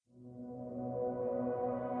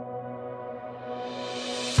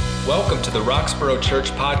Welcome to the Roxborough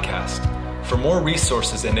Church Podcast. For more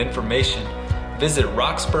resources and information, visit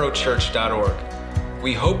roxboroughchurch.org.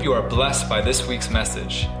 We hope you are blessed by this week's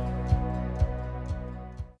message.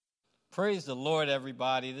 Praise the Lord,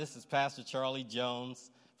 everybody. This is Pastor Charlie Jones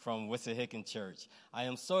from Wissahickon Church. I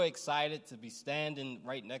am so excited to be standing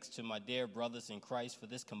right next to my dear brothers in Christ for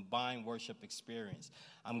this combined worship experience.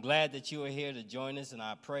 I'm glad that you are here to join us, and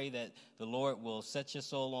I pray that the Lord will set your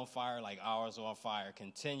soul on fire like ours are on fire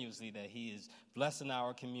continuously, that He is blessing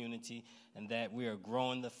our community, and that we are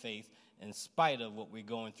growing the faith. In spite of what we're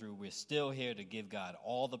going through, we're still here to give God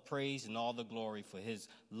all the praise and all the glory for His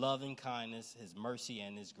loving kindness, His mercy,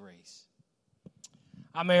 and His grace.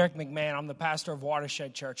 I'm Eric McMahon. I'm the pastor of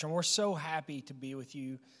Watershed Church, and we're so happy to be with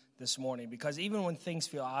you this morning because even when things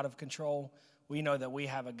feel out of control, we know that we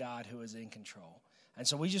have a God who is in control. And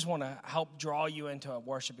so we just want to help draw you into a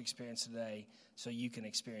worship experience today so you can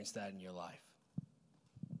experience that in your life.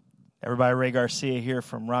 Everybody, Ray Garcia here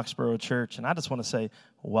from Roxborough Church, and I just want to say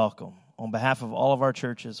welcome. On behalf of all of our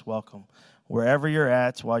churches, welcome. Wherever you're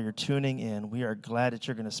at, while you're tuning in, we are glad that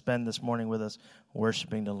you're going to spend this morning with us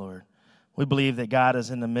worshiping the Lord. We believe that God is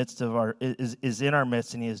in the midst of is in our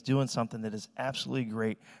midst, and He is doing something that is absolutely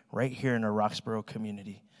great right here in our Roxborough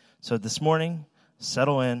community. So this morning,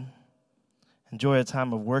 settle in, enjoy a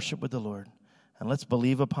time of worship with the Lord, and let's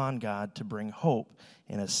believe upon God to bring hope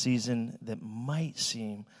in a season that might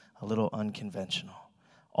seem a little unconventional.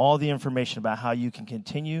 All the information about how you can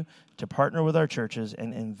continue to partner with our churches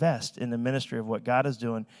and invest in the ministry of what God is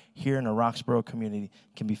doing here in the Roxborough community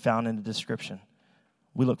can be found in the description.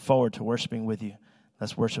 We look forward to worshiping with you.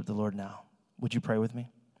 Let's worship the Lord now. Would you pray with me?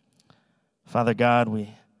 Father God,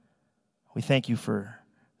 we thank you for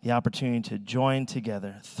the opportunity to join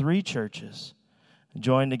together. 3 churches,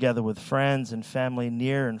 join together with friends and family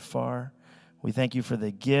near and far. We thank you for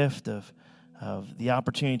the gift of the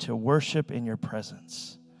opportunity to worship in your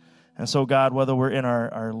presence. And so, God, whether we're in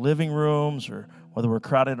our living rooms or whether we're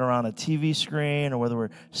crowded around a TV screen or whether we're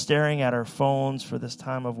staring at our phones for this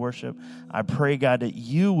time of worship, I pray, God, that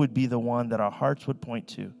you would be the one that our hearts would point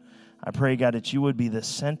to. I pray, God, that you would be the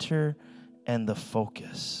center and the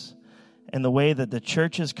focus. And the way that the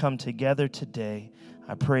churches come together today,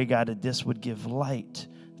 I pray, God, that this would give light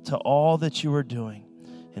to all that you are doing.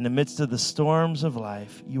 In the midst of the storms of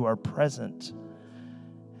life, you are present.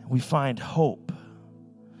 We find hope.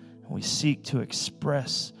 We seek to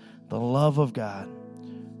express the love of God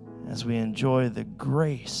as we enjoy the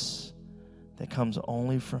grace that comes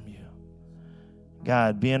only from you.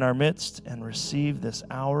 God, be in our midst and receive this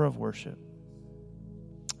hour of worship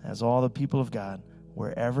as all the people of God,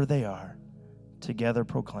 wherever they are, together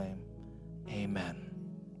proclaim, Amen.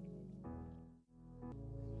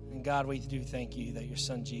 And God, we do thank you that your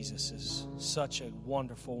son Jesus is such a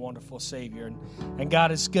wonderful, wonderful Savior. And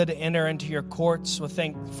God, it's good to enter into your courts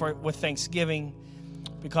with thanksgiving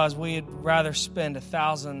because we'd rather spend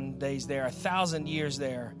 1,000 days there, 1,000 years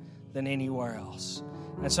there than anywhere else.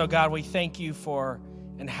 And so, God, we thank you for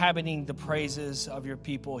inhabiting the praises of your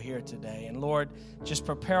people here today. And Lord, just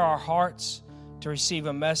prepare our hearts to receive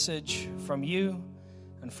a message from you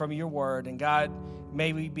and from your word. And God,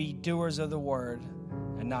 may we be doers of the word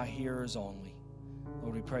and not hearers only.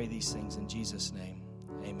 Lord, we pray these things in Jesus' name.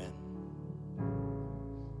 Amen.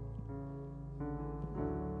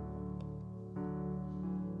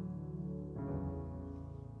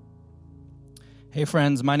 Hey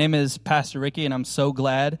friends, my name is Pastor Ricky, and I'm so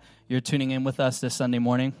glad you're tuning in with us this Sunday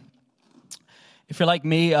morning. If you're like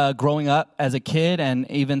me, growing up as a kid and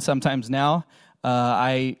even sometimes now,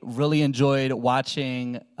 I really enjoyed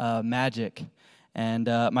watching magic. And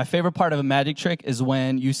my favorite part of a magic trick is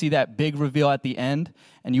when you see that big reveal at the end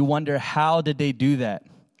and you wonder, how did they do that?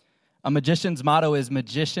 A magician's motto is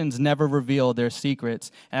magicians never reveal their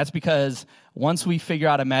secrets. And that's because once we figure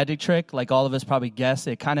out a magic trick, like all of us probably guess,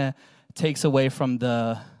 it kind of takes away from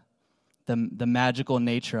the magical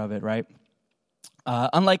nature of it, right?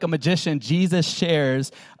 Unlike a magician, Jesus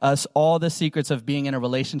shares us all the secrets of being in a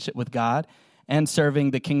relationship with God and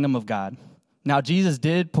serving the kingdom of God. Now, Jesus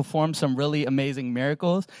did perform some really amazing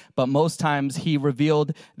miracles, but most times he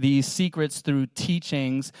revealed these secrets through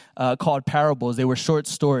teachings called parables. They were short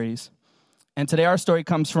stories. And today our story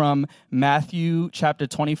comes from Matthew chapter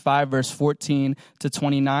 25, verse 14 to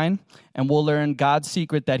 29. And we'll learn God's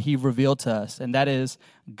secret that he revealed to us. And that is,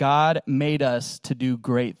 God made us to do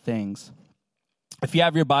great things. If you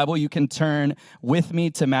have your Bible, you can turn with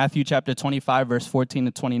me to Matthew chapter 25, verse 14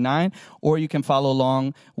 to 29, or you can follow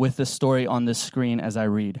along with the story on the screen as I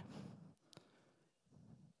read.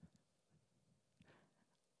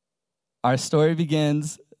 Our story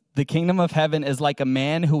begins, the kingdom of heaven is like a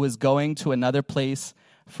man who was going to another place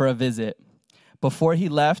for a visit. Before he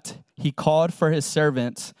left, he called for his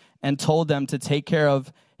servants and told them to take care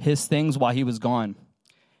of his things while he was gone.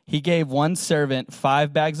 He gave one servant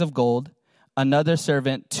 5 bags of gold, another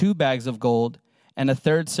servant 2 bags of gold, and a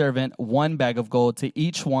third servant 1 bag of gold, to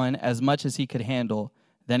each one as much as he could handle.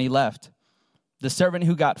 Then he left. The servant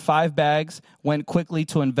who got 5 bags went quickly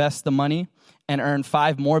to invest the money and earned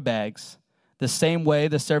 5 more bags. The same way,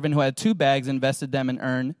 the servant who had 2 bags invested them and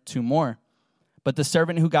earned 2 more. But the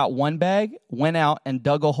servant who got 1 bag went out and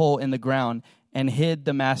dug a hole in the ground and hid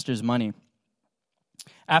the master's money.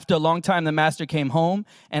 After a long time, the master came home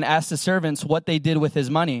and asked the servants what they did with his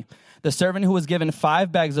money. The servant who was given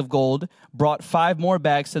 5 bags of gold brought 5 more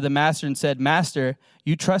bags to the master and said, "Master,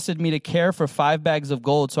 you trusted me to care for 5 bags of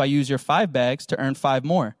gold, so I used your 5 bags to earn 5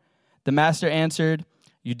 more." The master answered,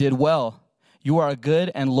 "You did well. You are a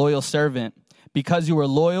good and loyal servant. Because you were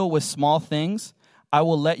loyal with small things, I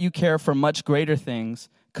will let you care for much greater things.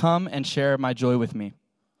 Come and share my joy with me."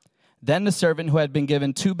 Then the servant who had been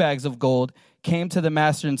given 2 bags of gold came to the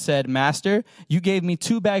master and said, "Master, you gave me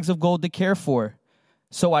 2 bags of gold to care for,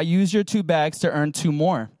 so I used your 2 bags to earn 2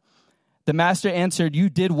 more." The master answered, "You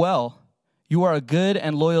did well. You are a good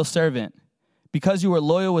and loyal servant. Because you were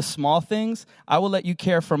loyal with small things, I will let you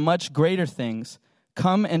care for much greater things.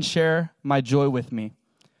 Come and share my joy with me."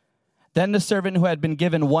 Then the servant who had been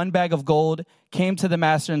given 1 bag of gold came to the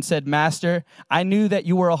master and said, "Master, I knew that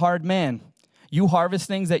you were a hard man. You harvest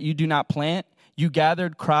things that you do not plant. You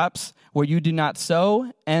gathered crops where you do not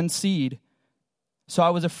sow and seed. So I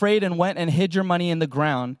was afraid and went and hid your money in the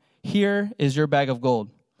ground. Here is your bag of gold."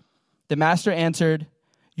 The master answered,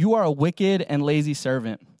 "You are a wicked and lazy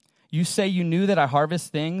servant. You say you knew that I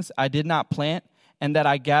harvest things I did not plant and that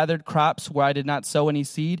I gathered crops where I did not sow any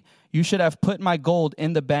seed. You should have put my gold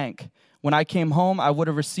in the bank. When I came home, I would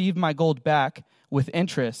have received my gold back with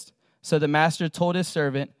interest." So the master told his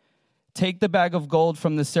servant, "Take the bag of gold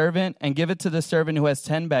from the servant and give it to the servant who has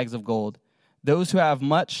 10 bags of gold. Those who have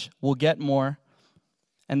much will get more,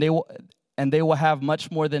 and they will have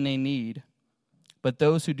much more than they need. But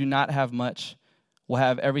those who do not have much will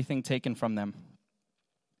have everything taken from them."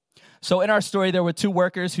 So in our story, there were 2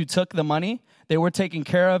 workers who took the money they were taken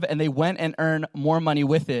care of, and they went and earned more money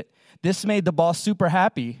with it. This made the boss super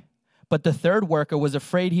happy. But the third worker was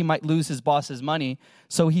afraid he might lose his boss's money,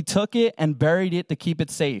 so he took it and buried it to keep it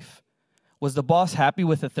safe. Was the boss happy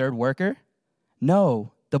with the third worker?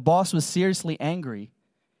 No, the boss was seriously angry.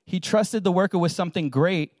 He trusted the worker with something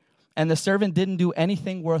great, and the servant didn't do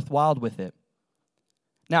anything worthwhile with it.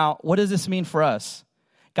 Now, what does this mean for us?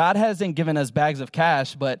 God hasn't given us bags of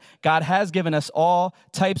cash, but God has given us all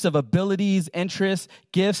types of abilities, interests,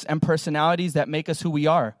 gifts, and personalities that make us who we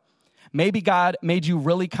are. Maybe God made you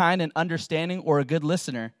really kind and understanding or a good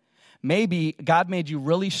listener. Maybe God made you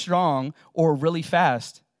really strong or really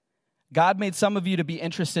fast. God made some of you to be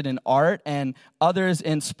interested in art and others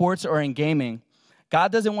in sports or in gaming.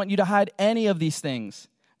 God doesn't want you to hide any of these things.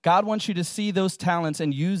 God wants you to see those talents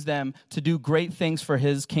and use them to do great things for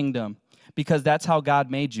his kingdom, because that's how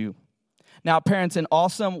God made you. Now, parents, an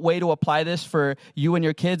awesome way to apply this for you and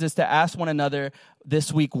your kids is to ask one another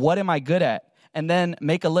this week, what am I good at? And then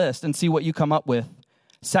make a list and see what you come up with.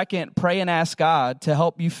 Second, pray and ask God to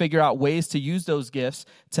help you figure out ways to use those gifts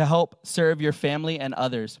to help serve your family and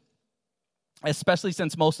others. Especially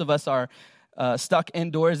since most of us are stuck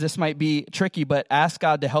indoors, this might be tricky, but ask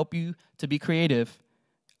God to help you to be creative.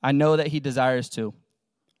 I know that he desires to.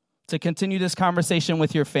 To continue this conversation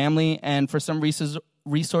with your family and for some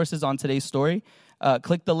resources on today's story,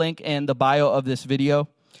 click the link in the bio of this video.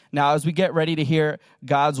 Now, as we get ready to hear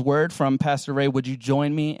God's word from Pastor Ray, would you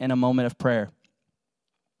join me in a moment of prayer?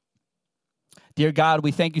 Dear God,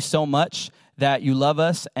 we thank you so much that you love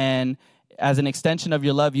us, and as an extension of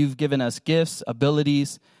your love, you've given us gifts,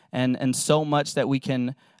 abilities, and so much that we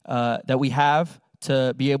have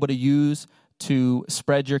to be able to use to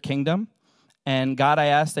spread your kingdom. And God, I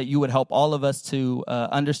ask that you would help all of us to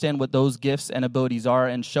understand what those gifts and abilities are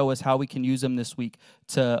and show us how we can use them this week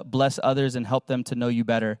to bless others and help them to know you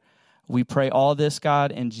better. We pray all this,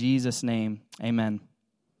 God, in Jesus' name. Amen.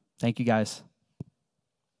 Thank you, guys.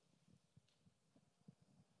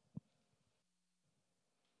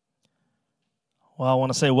 Well, I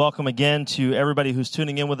want to say welcome again to everybody who's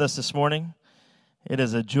tuning in with us this morning. It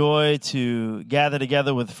is a joy to gather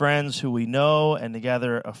together with friends who we know and to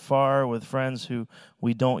gather afar with friends who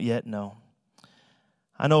we don't yet know.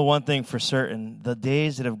 I know one thing for certain. The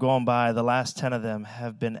days that have gone by, the last 10 of them,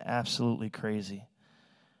 have been absolutely crazy.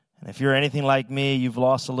 And if you're anything like me, you've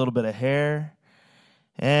lost a little bit of hair,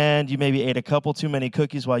 and you maybe ate a couple too many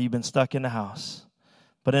cookies while you've been stuck in the house.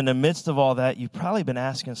 But in the midst of all that, you've probably been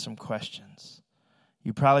asking some questions.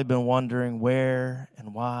 You've probably been wondering where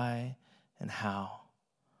and why and how.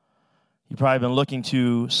 You've probably been looking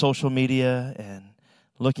to social media and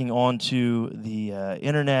looking onto the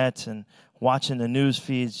internet and watching the news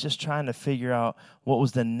feeds, just trying to figure out what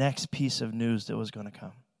was the next piece of news that was going to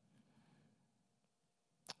come.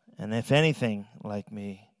 And if anything, like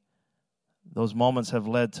me, those moments have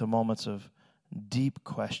led to moments of deep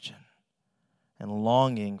question and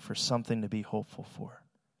longing for something to be hopeful for.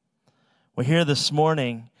 We're here this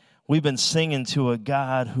morning. We've been singing to a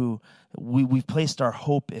God who we've placed our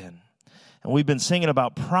hope in. And we've been singing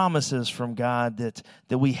about promises from God that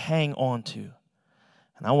we hang on to.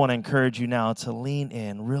 And I want to encourage you now to lean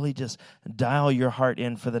in, really just dial your heart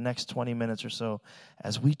in for the next 20 minutes or so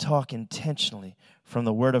as we talk intentionally from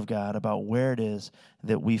the Word of God about where it is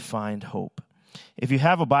that we find hope. If you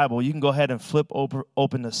have a Bible, you can go ahead and flip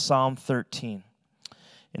open to Psalm 13.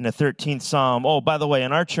 In the 13th Psalm, oh, by the way,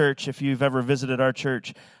 in our church, if you've ever visited our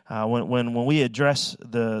church, when we address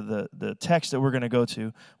the text that we're going to go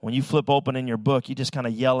to, when you flip open in your book, you just kind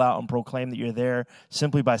of yell out and proclaim that you're there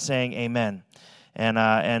simply by saying amen. And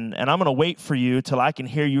I'm going to wait for you till I can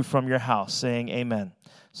hear you from your house saying amen.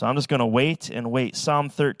 So I'm just going to wait and wait. Psalm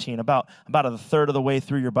 13, about a third of the way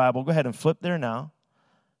through your Bible. Go ahead and flip there now.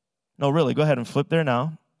 No, really, go ahead and flip there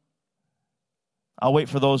now. I'll wait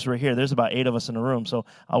for those who are here. There's about 8 of us in the room, so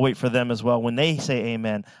I'll wait for them as well. When they say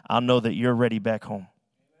amen, I'll know that you're ready back home.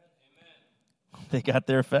 Amen. They got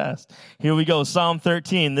there fast. Here we go, Psalm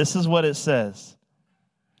 13. This is what it says.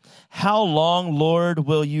 How long, Lord,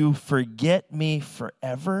 will you forget me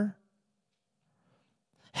forever?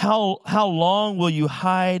 How long will you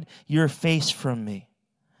hide your face from me?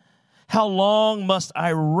 How long must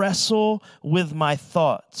I wrestle with my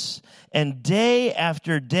thoughts and day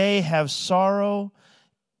after day have sorrow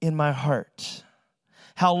in my heart?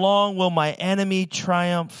 How long will my enemy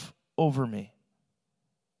triumph over me?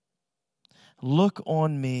 Look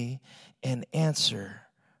on me and answer,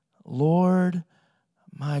 Lord,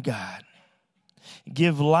 my God.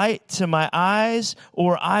 Give light to my eyes,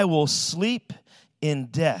 or I will sleep in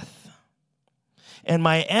death. And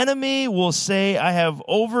my enemy will say, I have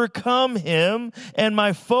overcome him, and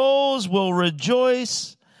my foes will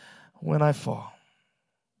rejoice when I fall.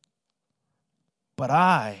 But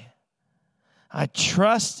I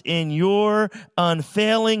trust in your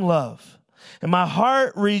unfailing love, and my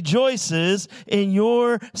heart rejoices in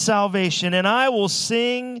your salvation, and I will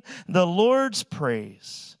sing the Lord's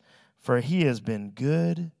praise, for he has been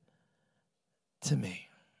good to me.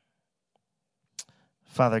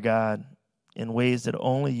 Father God, in ways that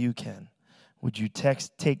only you can, would you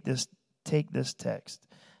take this text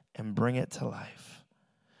and bring it to life?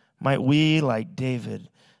 Might we, like David,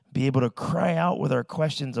 be able to cry out with our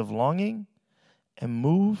questions of longing and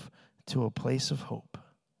move to a place of hope.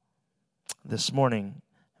 This morning,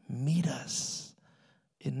 meet us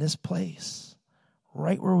in this place,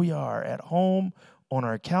 right where we are, at home, on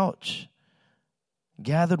our couch,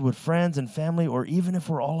 gathered with friends and family, or even if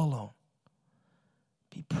we're all alone.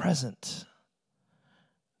 Be present,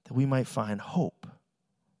 that we might find hope.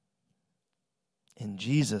 In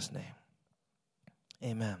Jesus' name,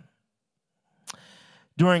 amen.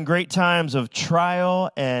 During great times of trial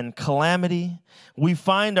and calamity, we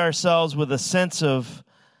find ourselves with a sense of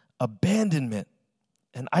abandonment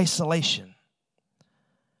and isolation.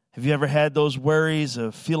 Have you ever had those worries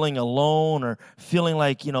of feeling alone or feeling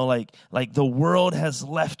like, like the world has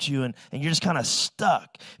left you and you're just kind of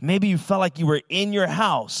stuck? Maybe you felt like you were in your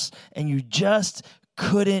house and you just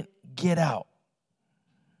couldn't get out.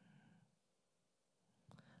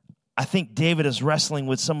 I think David is wrestling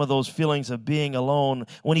with some of those feelings of being alone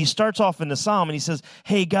when he starts off in the psalm and he says,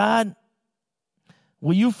 hey, God,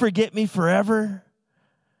 will you forget me forever?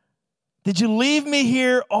 Did you leave me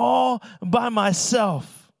here all by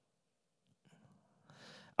myself?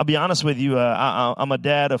 I'll be honest with you, I'm a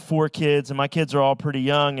dad of 4 kids, and my kids are all pretty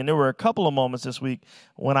young, and there were a couple of moments this week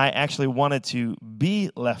when I actually wanted to be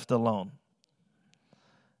left alone.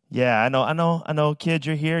 Yeah, I know, kids,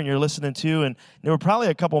 you're here and you're listening too, and there were probably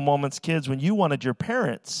a couple moments, kids, when you wanted your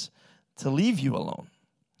parents to leave you alone.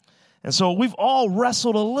 And so we've all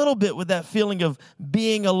wrestled a little bit with that feeling of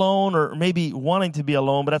being alone or maybe wanting to be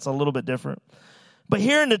alone, but that's a little bit different. But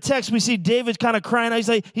here in the text, we see David kind of crying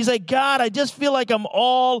out. He's like, God, I just feel like I'm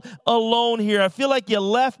all alone here. I feel like you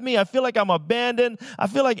left me. I feel like I'm abandoned. I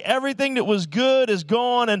feel like everything that was good is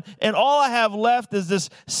gone. And all I have left is this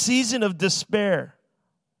season of despair.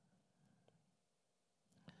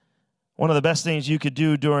 One of the best things you could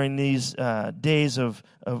do during these days of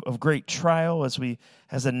great trial as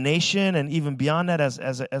a nation, and even beyond that, as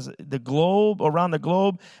the globe, around the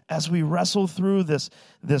globe, as we wrestle through this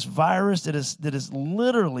virus that is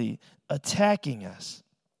literally attacking us.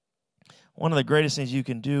 One of the greatest things you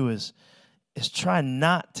can do is try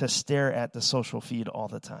not to stare at the social feed all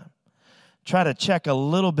the time. Try to check a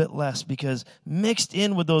little bit less, because mixed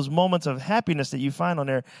in with those moments of happiness that you find on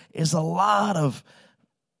there is a lot of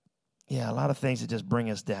things that just bring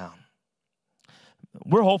us down.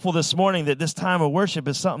 We're hopeful this morning that this time of worship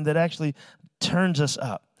is something that actually turns us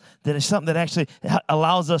up, that is something that actually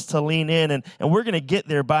allows us to lean in, and we're going to get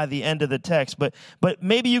there by the end of the text. But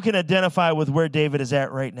maybe you can identify with where David is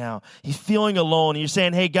at right now. He's feeling alone. You're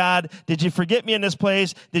saying, hey, God, did you forget me in this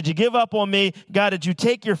place? Did you give up on me? God, did you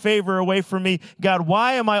take your favor away from me? God,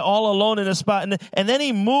 why am I all alone in this spot? And then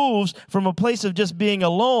he moves from a place of just being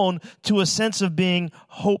alone to a sense of being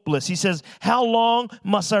hopeless. He says, how long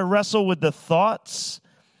must I wrestle with the thoughts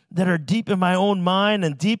that are deep in my own mind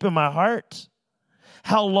and deep in my heart?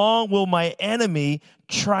 How long will my enemy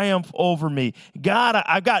triumph over me? God,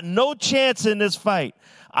 I've got no chance in this fight.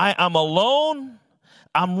 I'm alone.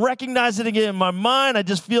 I'm recognizing it in my mind. I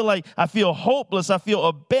just feel like I feel hopeless. I feel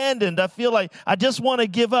abandoned. I feel like I just want to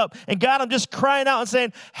give up. And God, I'm just crying out and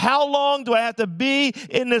saying, how long do I have to be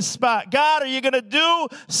in this spot? God, are you going to do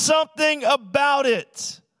something about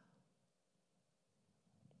it?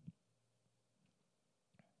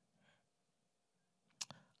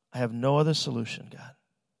 I have no other solution, God.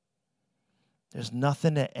 There's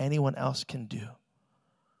nothing that anyone else can do.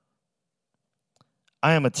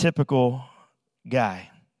 I am a typical guy.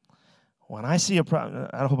 When I see a problem,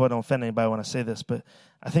 I hope I don't offend anybody when I say this, but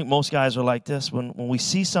I think most guys are like this. When we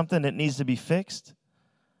see something that needs to be fixed,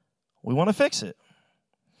 we want to fix it.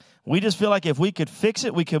 We just feel like if we could fix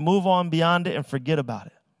it, we could move on beyond it and forget about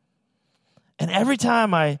it. And every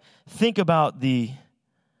time I think about the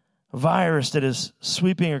virus that is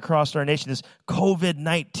sweeping across our nation, this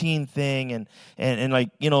COVID-19 thing, and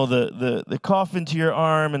like, you know, the cough into your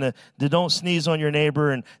arm and the don't sneeze on your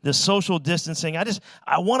neighbor and the social distancing,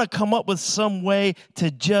 I want to come up with some way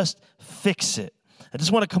to just fix it. I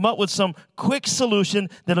just want to come up with some quick solution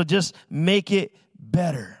that'll just make it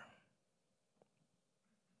better.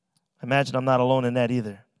 Imagine I'm not alone in that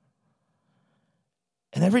either.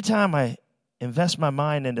 And every time I invest my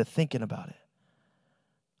mind into thinking about it,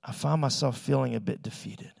 I find myself feeling a bit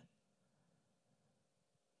defeated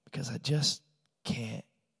because I just can't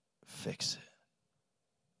fix it.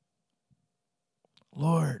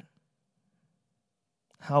 Lord,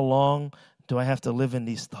 how long do I have to live in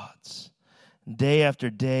these thoughts? Day after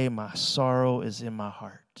day, my sorrow is in my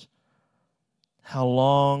heart. How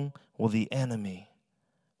long will the enemy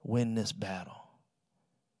win this battle?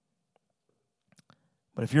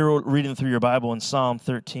 But if you're reading through your Bible in Psalm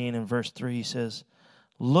 13 and verse 3, he says,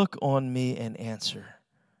 look on me and answer.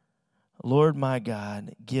 Lord my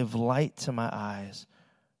God, give light to my eyes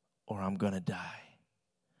or I'm going to die.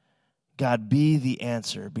 God, be the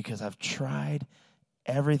answer, because I've tried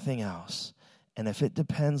everything else. And if it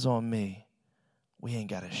depends on me, we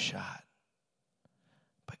ain't got a shot.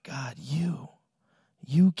 But God, you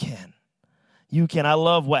can. You can. I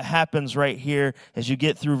love what happens right here as you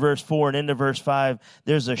get through verse 4 and into verse 5.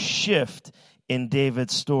 There's a shift in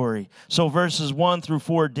David's story. So verses 1 through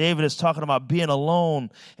 4, David is talking about being alone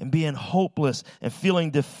and being hopeless and feeling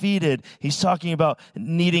defeated. He's talking about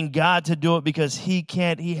needing God to do it because he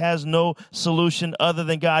can't. He has no solution other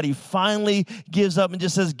than God. He finally gives up and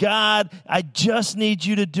just says, God, I just need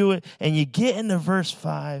you to do it. And you get into verse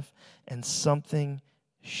 5 and something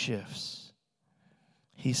shifts.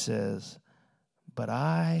 He says, but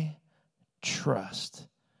I trust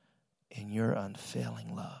in your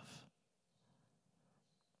unfailing love.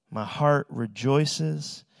 My heart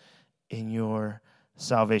rejoices in your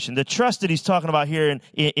salvation. The trust that he's talking about here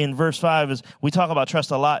in verse 5 is, we talk about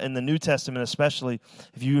trust a lot in the New Testament, especially.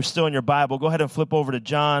 If you're still in your Bible, go ahead and flip over to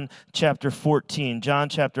John chapter 14. John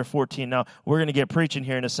chapter 14. Now, we're going to get preaching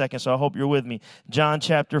here in a second, so I hope you're with me. John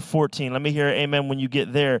chapter 14. Let me hear amen when you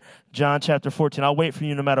get there. John chapter 14. I'll wait for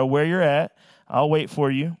you no matter where you're at. I'll wait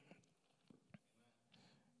for you.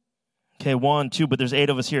 Okay, 1, 2, but there's 8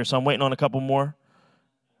 of us here, so I'm waiting on a couple more.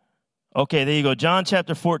 Okay, there you go. John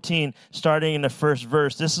chapter 14, starting in the first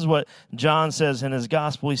verse. This is what John says in his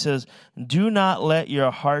gospel. He says, do not let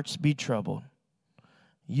your hearts be troubled.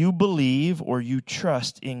 You believe or you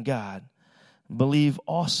trust in God. Believe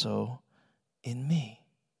also in me.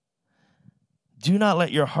 Do not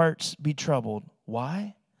let your hearts be troubled.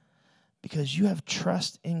 Why? Because you have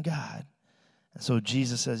trust in God. And so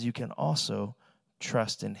Jesus says you can also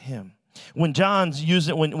trust in him. When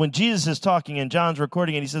when Jesus is talking and John's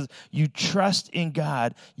recording it, he says, you trust in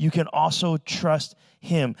God, you can also trust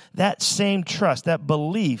him. That same trust, that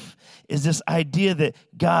belief, is this idea that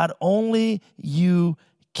God, only you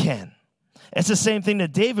can. It's the same thing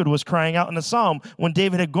that David was crying out in the Psalm when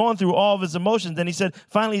David had gone through all of his emotions. And he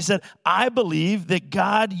said, I believe that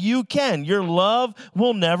God, you can. Your love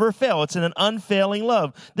will never fail. It's an unfailing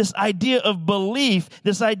love. This idea of belief,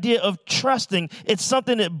 this idea of trusting, it's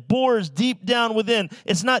something that bores deep down within.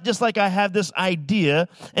 It's not just like I have this idea,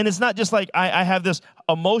 and it's not just like I have this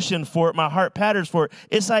emotion for it, my heart patterns for it.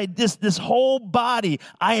 It's like this whole body,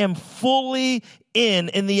 I am fully in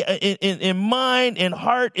mind, in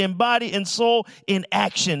heart, in body, in soul, in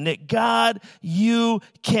action. That God, you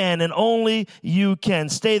can, and only you can.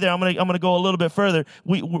 Stay there. I'm gonna go a little bit further.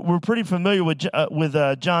 We're pretty familiar with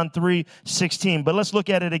John 3:16, but let's look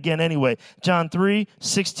at it again anyway. John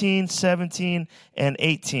 3:16, 17, and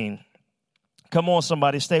 18. Come on,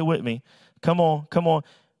 somebody, stay with me. Come on.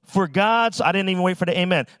 For God, I didn't even wait for the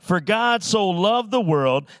amen. For God so loved the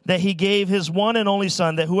world that he gave his one and only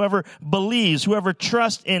Son, that whoever believes, whoever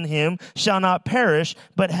trusts in him shall not perish,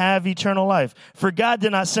 but have eternal life. For God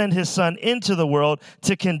did not send his Son into the world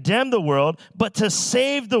to condemn the world, but to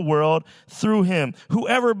save the world through him.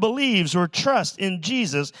 Whoever believes or trusts in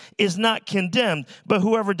Jesus is not condemned, but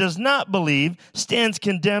whoever does not believe stands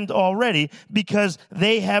condemned already, because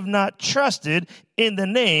they have not trusted in the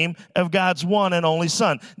name of God's one and only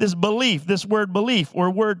Son. This belief, this word belief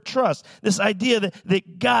or word trust, this idea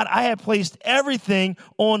that God, I have placed everything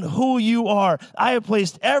on who you are. I have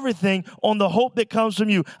placed everything on the hope that comes from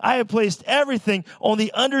you. I have placed everything on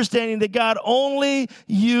the understanding that God, only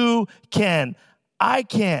you can. I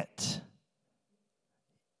can't.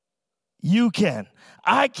 You can.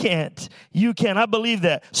 I can't. You can. I believe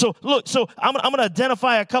that. So look, I'm going to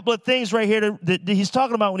identify a couple of things right here that he's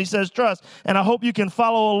talking about when he says trust. And I hope you can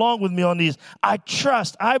follow along with me on these. I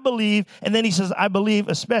trust, I believe. And then he says, I believe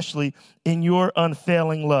especially in your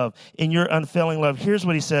unfailing love. In your unfailing love. Here's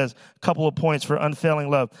what he says. A couple of points for unfailing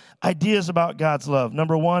love. Ideas about God's love.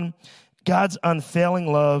 Number one, God's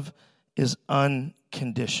unfailing love is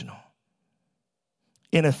unconditional.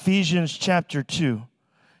 In Ephesians chapter 2,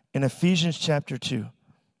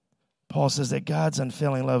 Paul says that God's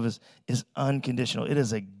unfailing love is unconditional. It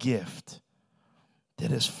is a gift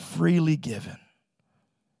that is freely given.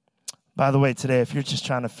 By the way, today, if you're just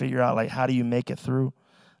trying to figure out, like, how do you make it through,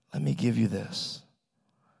 let me give you this.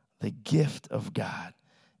 The gift of God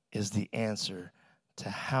is the answer to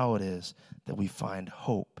how it is that we find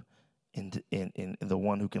hope in the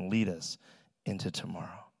one who can lead us into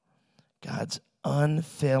tomorrow. God's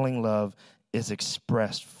unfailing love is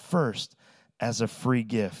expressed first as a free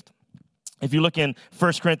gift. If you look in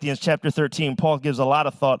 1 Corinthians chapter 13, Paul gives a lot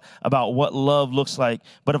of thought about what love looks like.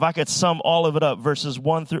 But if I could sum all of it up, verses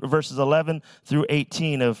 11 through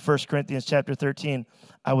 18 of 1 Corinthians chapter 13,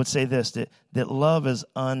 I would say this, that love is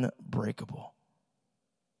unbreakable.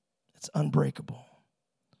 It's unbreakable.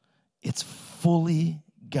 It's fully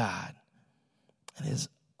God. And it is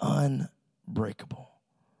unbreakable.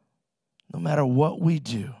 No matter what we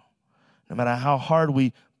do, no matter how hard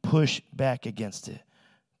we push back against it,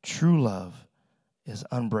 true love is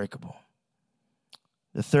unbreakable.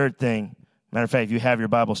 The third thing, matter of fact, if you have your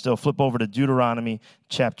Bible still, flip over to Deuteronomy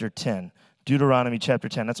chapter 10. Deuteronomy chapter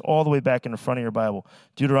 10. That's all the way back in the front of your Bible.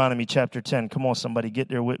 Deuteronomy chapter 10. Come on, somebody, get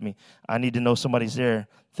there with me. I need to know somebody's there.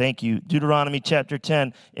 Thank you. Deuteronomy chapter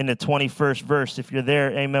 10 in the 21st verse. If you're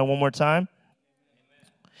there, amen, one more time.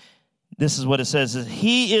 This is what it says, is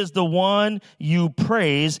he is the one you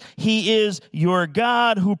praise. He is your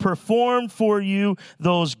God who performed for you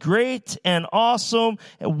those great and awesome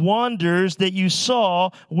wonders that you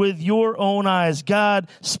saw with your own eyes. God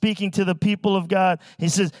speaking to the people of God. He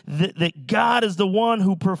says that God is the one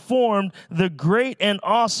who performed the great and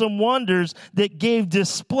awesome wonders that gave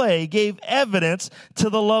evidence to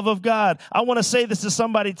the love of God. I want to say this to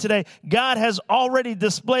somebody today. God has already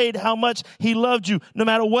displayed how much he loved you, no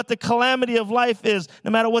matter what the calamity of life is,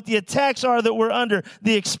 no matter what the attacks are that we're under.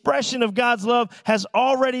 The expression of God's love has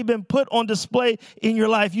already been put on display in your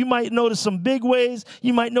life. You might notice some big ways,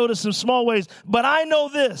 you might notice some small ways, but I know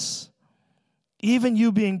this. Even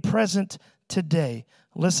you being present today,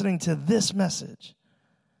 listening to this message,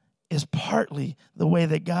 is partly the way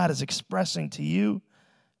that God is expressing to you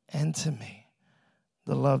and to me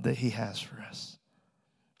the love that he has for us.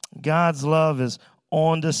 God's love is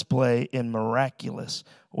on display in miraculous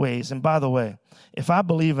ways. And by the way, if I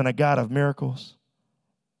believe in a God of miracles,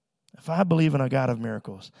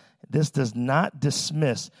 this does not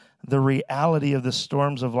dismiss the reality of the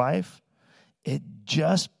storms of life. It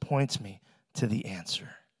just points me to the answer.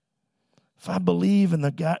 if I believe in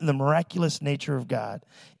the miraculous nature of God,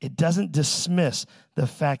 it doesn't dismiss the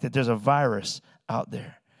fact that there's a virus out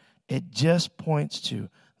there. It just points to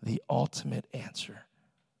the ultimate answer.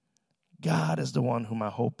 God is the one whom my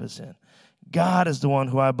hope is in. God is the one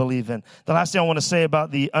who I believe in. The last thing I want to say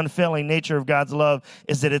about the unfailing nature of God's love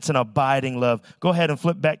is that it's an abiding love. Go ahead and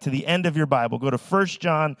flip back to the end of your Bible. Go to 1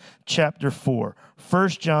 John chapter 4. 1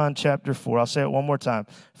 John chapter 4. I'll say it one more time.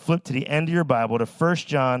 Flip to the end of your Bible to 1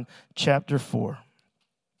 John chapter 4.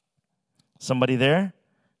 Somebody there?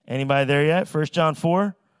 Anybody there yet? 1 John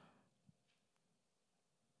 4?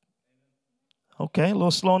 Okay, a little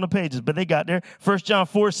slow on the pages, but they got there. 1 John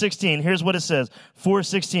 4:16. Here's what it says.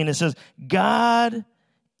 4:16. It says, God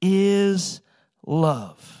is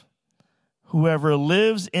love. Whoever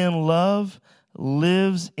lives in love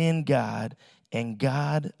lives in God, and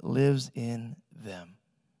God lives in them.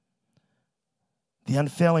 The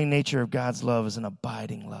unfailing nature of God's love is an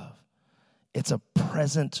abiding love. It's a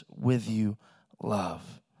present with you love.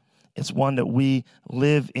 It's one that we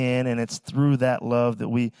live in, and it's through that love that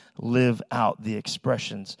we live out the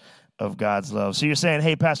expressions of God's love. So you're saying,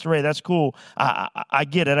 hey, Pastor Ray, that's cool. I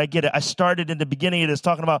get it. I started in the beginning of this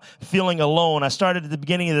talking about feeling alone. I started at the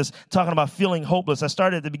beginning of this talking about feeling hopeless. I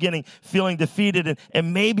started at the beginning feeling defeated,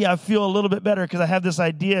 and maybe I feel a little bit better because I have this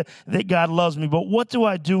idea that God loves me. But what do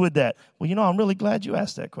I do with that? Well, I'm really glad you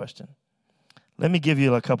asked that question. Let me give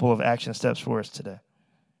you a couple of action steps for us today.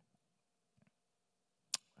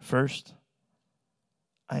 First,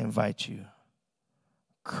 I invite you,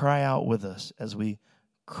 cry out with us as we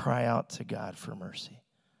cry out to God for mercy.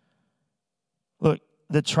 Look,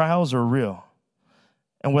 the trials are real.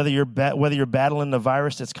 And whether you're battling the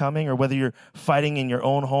virus that's coming, or whether you're fighting in your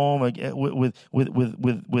own home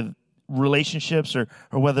with relationships, or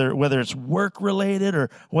whether it's work related, or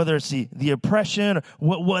whether it's the oppression, or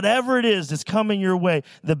whatever it is that's coming your way,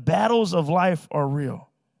 the battles of life are real.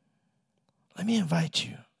 Let me invite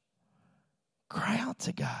you. Cry out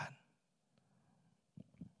to God.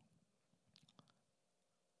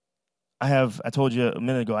 I told you a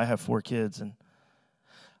minute ago, I have 4 kids, and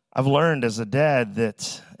I've learned as a dad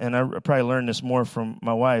that, and I probably learned this more from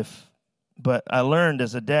my wife, but I learned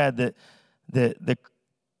as a dad that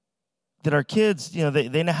our kids,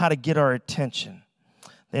 they know how to get our attention.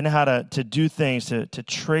 They know how to do things to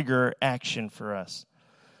trigger action for us.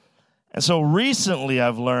 And so recently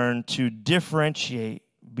I've learned to differentiate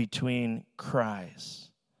between cries.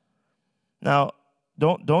 Now,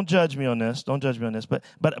 don't judge me on this. Don't judge me on this. But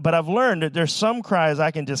I've learned that there's some cries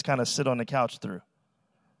I can just kind of sit on the couch through.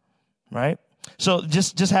 Right? So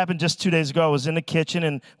just happened just 2 days ago. I was in the kitchen,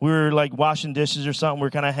 and we were like washing dishes or something. We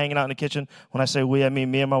were kind of hanging out in the kitchen. When I say we, I mean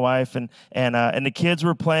me and my wife, and the kids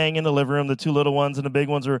were playing in the living room. The 2 little ones and the big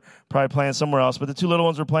ones were probably playing somewhere else, but the 2 little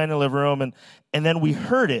ones were playing in the living room, and then we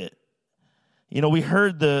heard it. We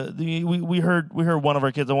heard we heard one of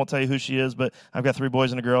our kids. I won't tell you who she is, but I've got 3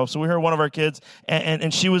 boys and a girl. So we heard one of our kids,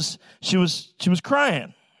 and she was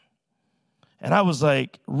crying. And I was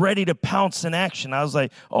like ready to pounce in action. I was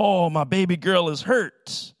like, oh, my baby girl is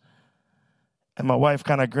hurt. And my wife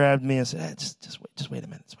kind of grabbed me and said, hey, just wait a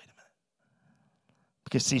minute.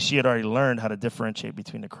 Because see, she had already learned how to differentiate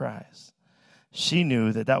between the cries. She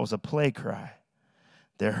knew that was a play cry.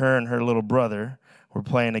 That her and her little brother were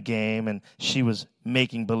playing a game, and she was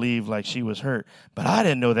making believe like she was hurt. But I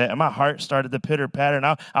didn't know that, and my heart started to pitter-patter, and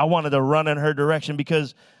I wanted to run in her direction,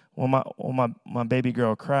 because when my baby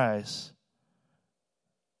girl cries,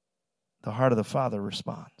 the heart of the Father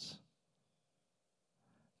responds.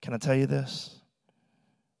 Can I tell you this?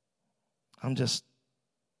 I'm just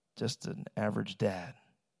an average dad.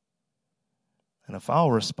 And if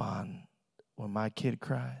I'll respond when my kid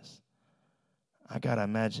cries, I got to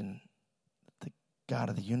imagine the God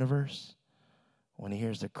of the universe, when he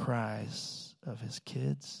hears the cries of his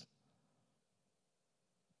kids,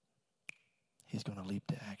 he's going to leap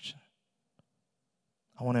to action.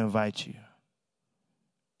 I want to invite you.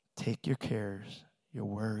 Take your cares, your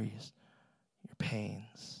worries, your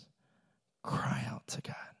pains. Cry out to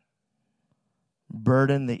God.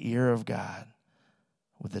 Burden the ear of God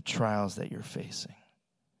with the trials that you're facing.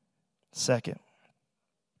 Second,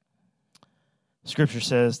 Scripture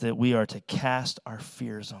says that we are to cast our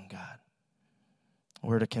fears on God.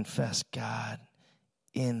 We're to confess, God,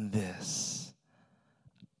 in this,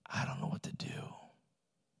 I don't know what to do.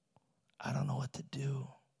 I don't know what to do.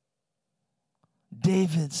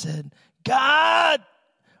 David said, God,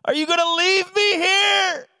 are you going to leave me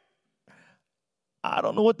here? I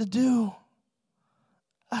don't know what to do.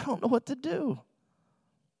 I don't know what to do.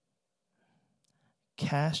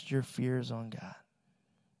 Cast your fears on God.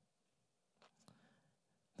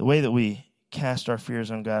 The way that we cast our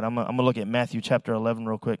fears on God. I'm going to look at Matthew chapter 11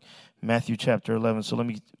 real quick. Matthew chapter 11. So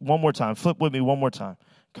one more time. Flip with me one more time.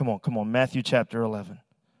 Come on. Matthew chapter 11.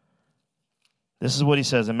 This is what he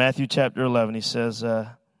says in Matthew chapter 11. He says,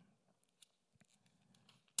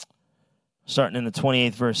 starting in the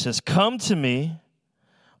 28th verse, says, "Come to me,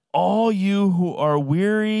 all you who are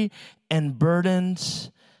weary and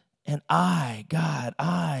burdened, and I, God,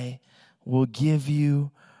 I will give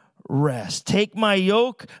you rest. Take my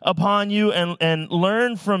yoke upon you and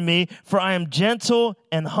learn from me, for I am gentle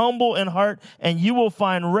and humble in heart, and you will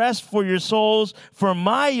find rest for your souls. For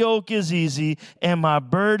my yoke is easy and my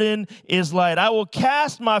burden is light." I will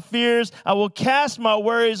cast my fears. I will cast my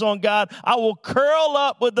worries on God. I will curl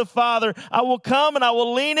up with the Father. I will come and I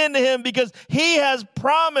will lean into him, because he has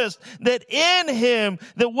promised that in him,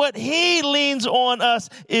 that what he leans on us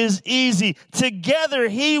is easy. Together,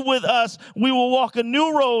 he with us, we will walk a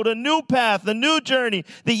new road, a new path, a new journey.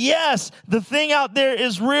 That yes, the thing out there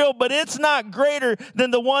is real, but it's not greater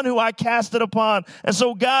than the one who I cast it upon. And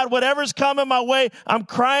so God, whatever's coming my way, I'm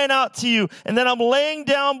crying out to you. And then I'm laying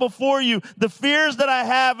down before you the fears that I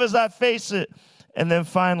have as I face it. And then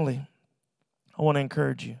finally, I want to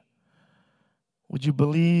encourage you. Would you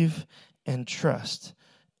believe and trust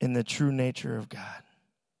in the true nature of God?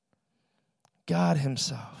 God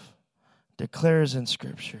himself declares in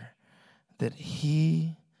Scripture that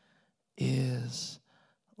he is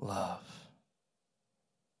love.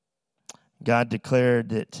 God declared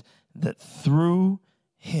that through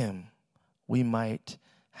him we might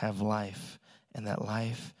have life, and that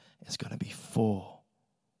life is going to be full.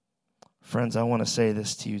 Friends, I want to say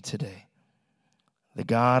this to you today. The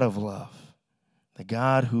God of love, the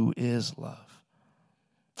God who is love,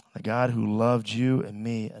 the God who loved you and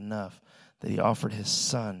me enough that he offered his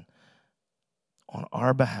Son on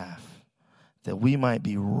our behalf, that we might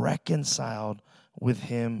be reconciled with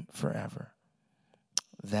him forever.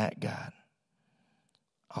 That God,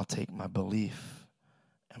 I'll take my belief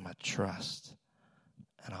and my trust,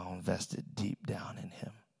 and I'll invest it deep down in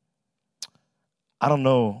him. I don't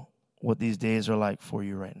know what these days are like for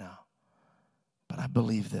you right now, but I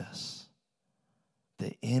believe this,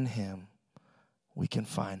 that in him we can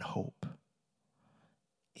find hope.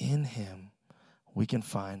 In him we can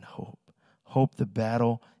find hope. Hope to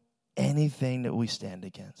battle anything that we stand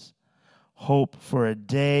against. Hope for a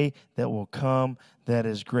day that will come that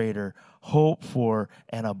is greater. Hope for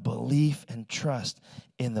and a belief and trust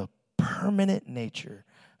in the permanent nature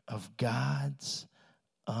of God's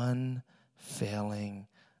unfailing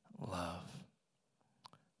love.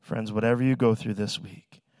 Friends, whatever you go through this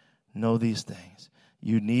week, know these things.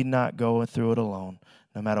 You need not go through it alone.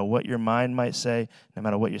 No matter what your mind might say, no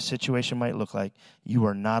matter what your situation might look like, you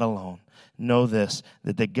are not alone. Know this,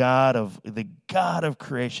 that the God of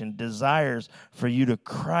creation desires for you to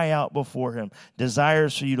cry out before him,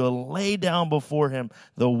 desires for you to lay down before him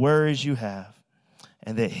the worries you have,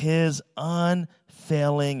 and that his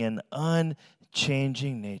unfailing and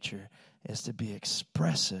unchanging nature is to be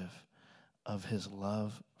expressive of his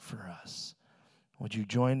love for us. Would you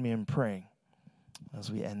join me in praying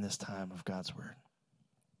as we end this time of God's word?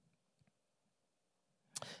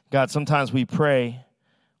 God, sometimes we pray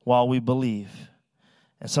while we believe,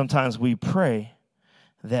 and sometimes we pray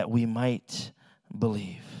that we might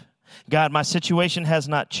believe. God, my situation has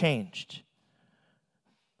not changed.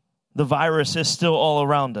 The virus is still all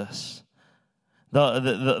around us.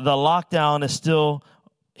 The lockdown is still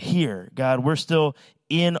here. God, we're still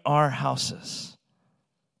in our houses.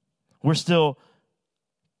 We're still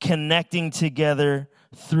connecting together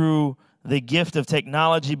through the gift of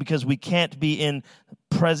technology, because we can't be in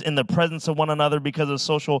the presence of one another because of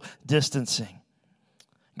social distancing.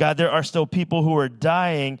 God, there are still people who are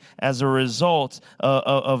dying as a result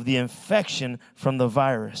of the infection from the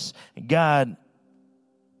virus. God,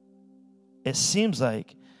 it seems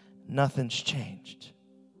like nothing's changed.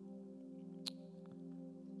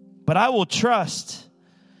 But I will trust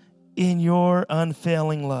in your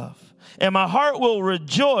unfailing love, and my heart will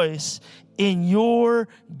rejoice in your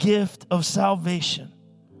gift of salvation.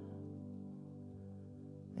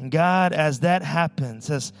 And God, as that happens,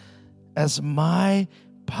 as my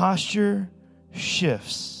posture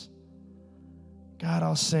shifts, God,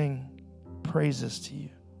 I'll sing praises to you.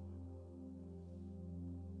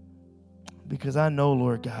 Because I know,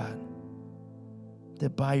 Lord God,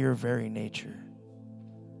 that by your very nature,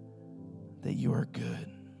 that you are good.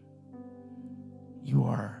 You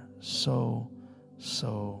are so,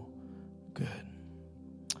 so good.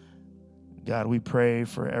 God, we pray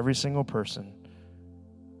for every single person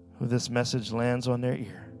who this message lands on their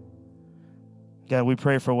ear. God, we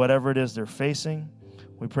pray for whatever it is they're facing,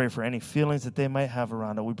 We pray for any feelings that they might have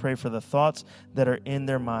around it. We pray for the thoughts that are in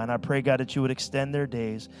their mind. I pray, God, that you would extend their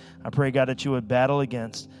days. I pray, God, that you would battle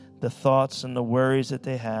against the thoughts and the worries that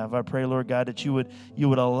they have. I pray, Lord God, that you would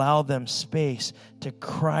allow them space to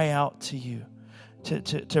cry out to you,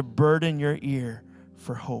 to burden your ear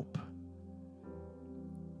for hope.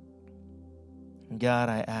 And God,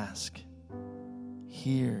 I ask,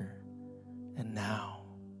 here and now,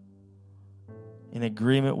 in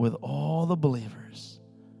agreement with all the believers,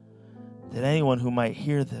 that anyone who might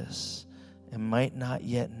hear this and might not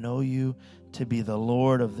yet know you to be the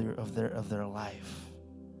Lord of their life,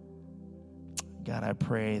 God, I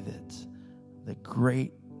pray that the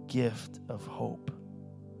great gift of hope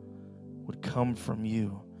would come from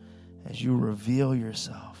you as you reveal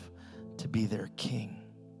yourself to be their King,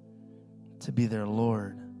 to be their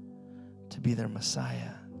Lord, to be their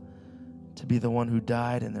Messiah, to be the one who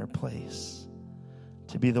died in their place,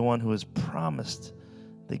 to be the one who has promised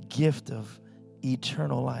the gift of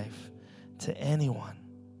eternal life to anyone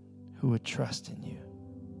who would trust in you.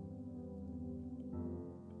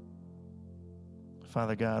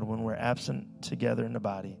 Father God, when we're absent together in the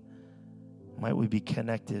body, might we be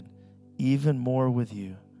connected even more with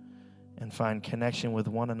you and find connection with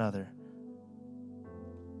one another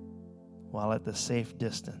while at the safe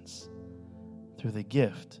distance through the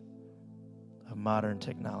gift of modern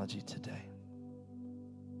technology today.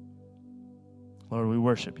 Lord, we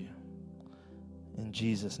worship you. In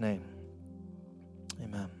Jesus' name,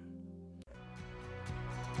 amen.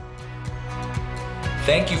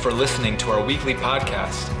 Thank you for listening to our weekly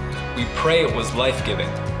podcast. We pray it was life-giving.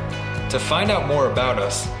 To find out more about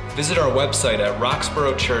us, visit our website at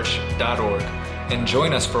roxboroughchurch.org and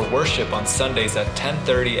join us for worship on Sundays at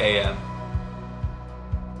 10:30 a.m.